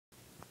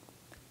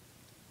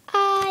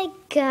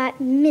got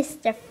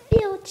Mr.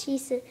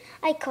 Filchie.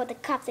 I called the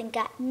cops and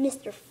got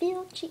Mr.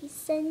 Filchie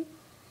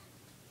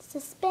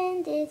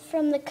suspended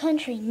from the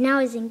country. Now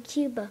he's in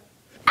Cuba.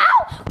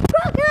 Ow!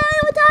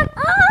 Crocodile attack!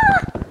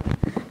 Ah!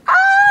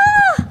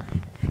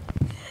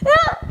 Ah!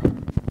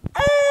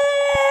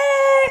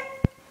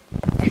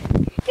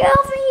 Get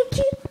off me, you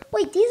cute.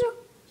 Wait, these are.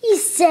 He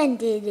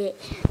sended it.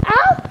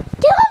 Ow!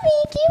 Get off me,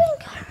 you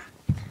cute.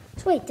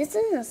 Wait, this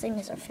isn't the same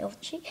as our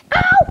Filchie.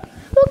 Ow!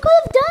 Who could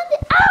have done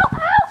it? Ow!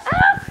 Ow!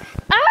 Ow!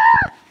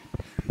 Ah!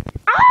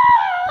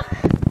 Ah!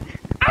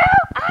 Ow!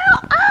 Ow!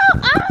 Ow!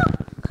 Ow!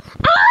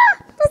 Ah!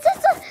 This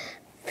is the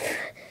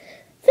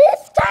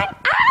fifth time.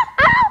 Ow!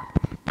 Ow!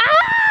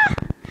 Ah!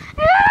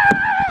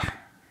 Ah!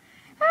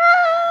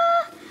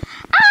 Ah!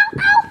 Ow!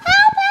 Ow! Help!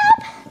 Help!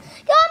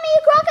 Got me,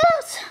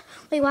 crocodiles!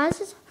 Wait, why is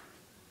this?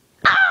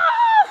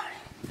 Ah!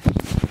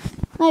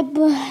 My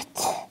butt.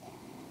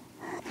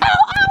 Ow!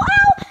 Ow!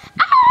 Ow!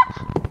 Ah!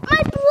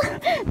 My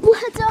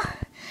blood's on.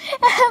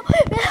 Ow!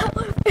 Ow!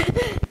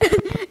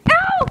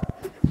 Ow!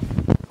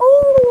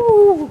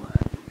 Ooh!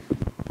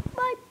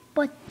 My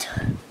butt.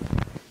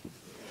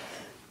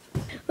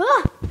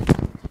 Ah!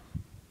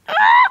 Ow!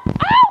 Ow!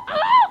 Ow!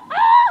 Ow!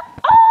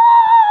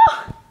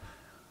 Oh!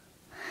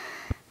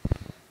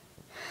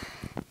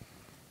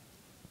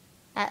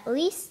 At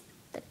least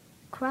the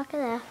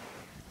crocodile.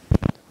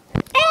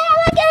 Hey,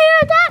 look at your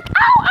attack!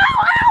 Ow! Ow!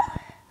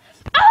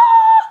 Ow!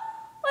 Oh!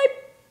 My.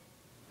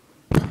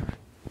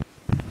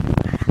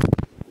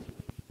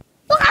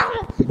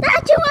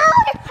 That's you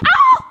out!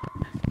 Ow!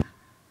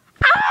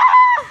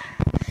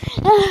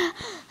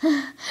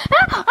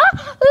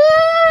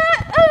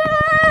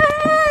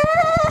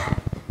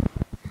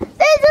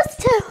 This is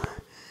too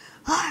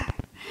hard.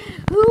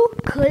 Who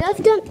could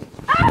have done?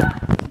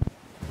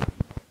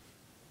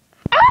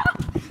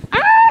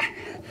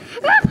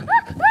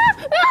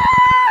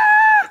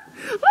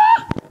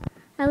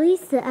 At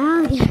least the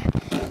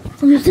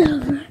alligator was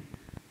over.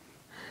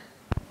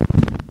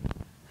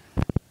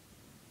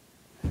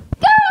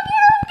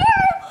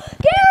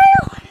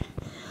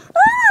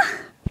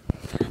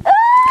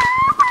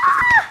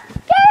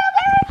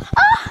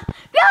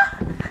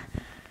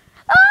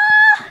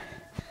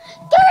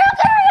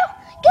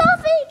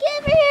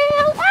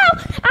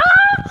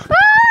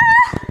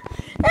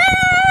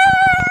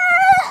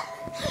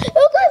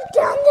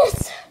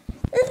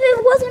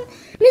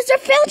 Mr.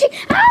 Filchie!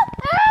 Ow! Ow!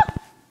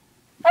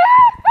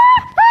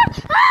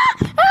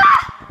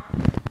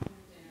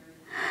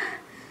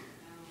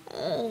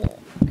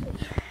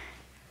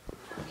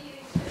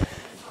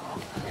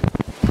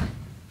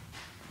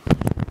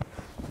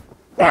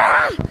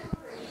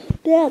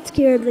 That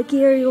scared the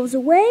gharials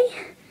away.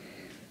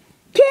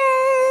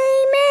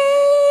 Came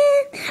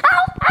in!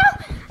 Ow! Ow!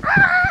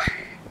 Ah!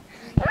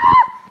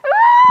 Ah!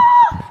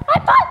 Ah! My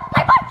butt!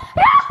 My butt!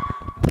 Ah!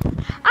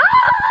 Ah! Ah! Ah!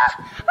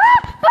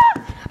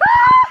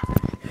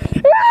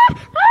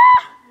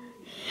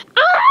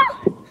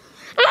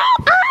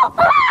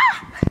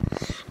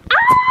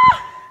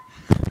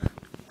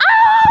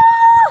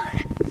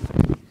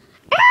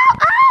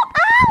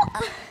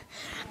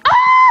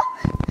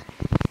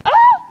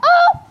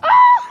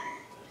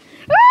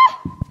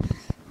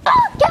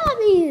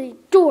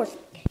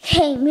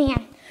 Hey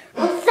man,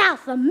 from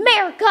South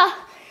America.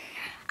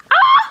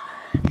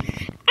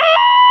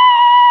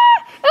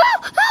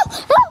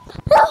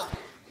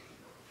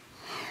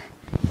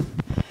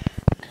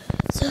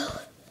 So,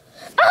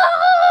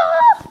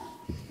 at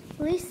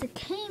least it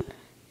came.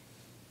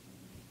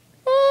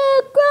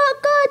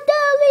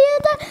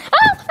 Crocodillian.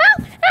 Ow! Ow!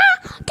 Ow!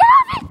 Get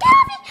off me! Get off me!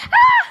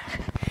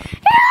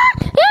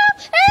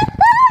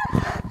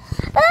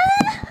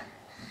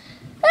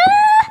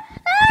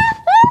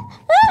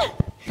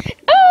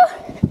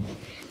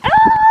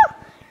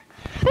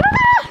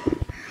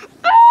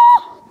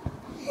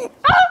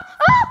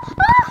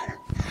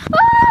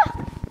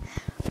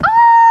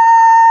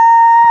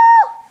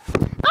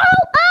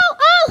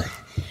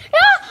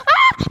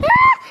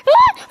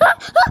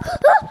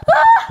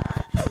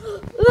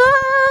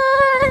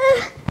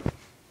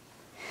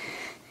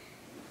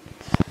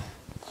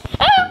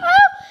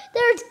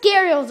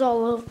 Gharials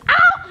all over.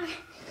 Ow!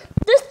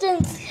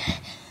 Distance.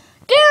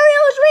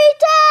 Gharials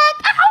retag.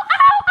 Ow!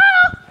 Ow!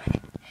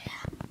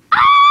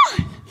 Ow! Ow!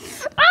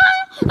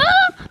 Ow! Ow!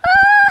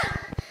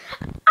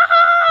 Ow!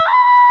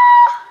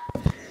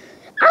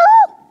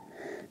 Ow!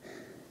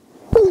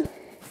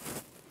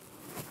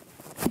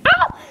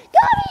 Ow!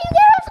 Got me, you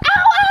gharials!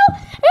 Ow!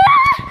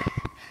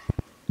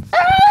 Ow!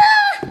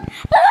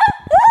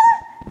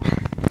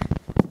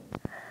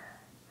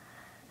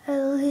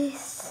 At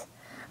least.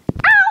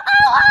 Ow!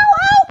 Ow!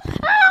 Ow!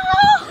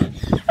 Ow!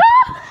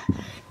 Ow!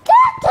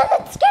 Get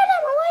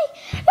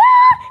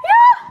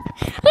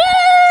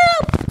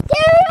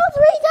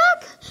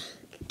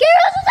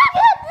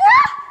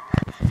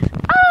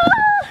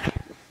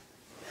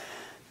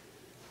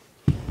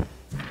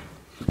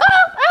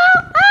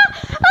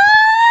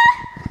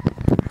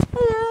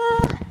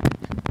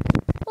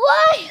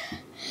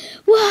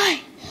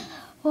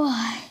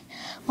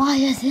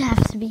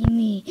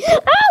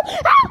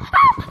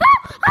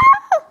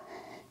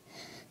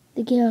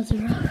to get off the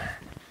road.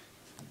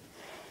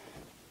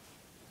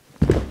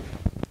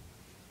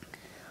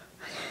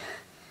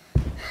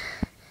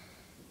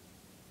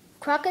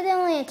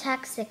 Crocodillian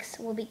Attack 6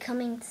 will be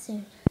coming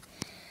soon.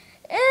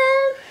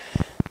 And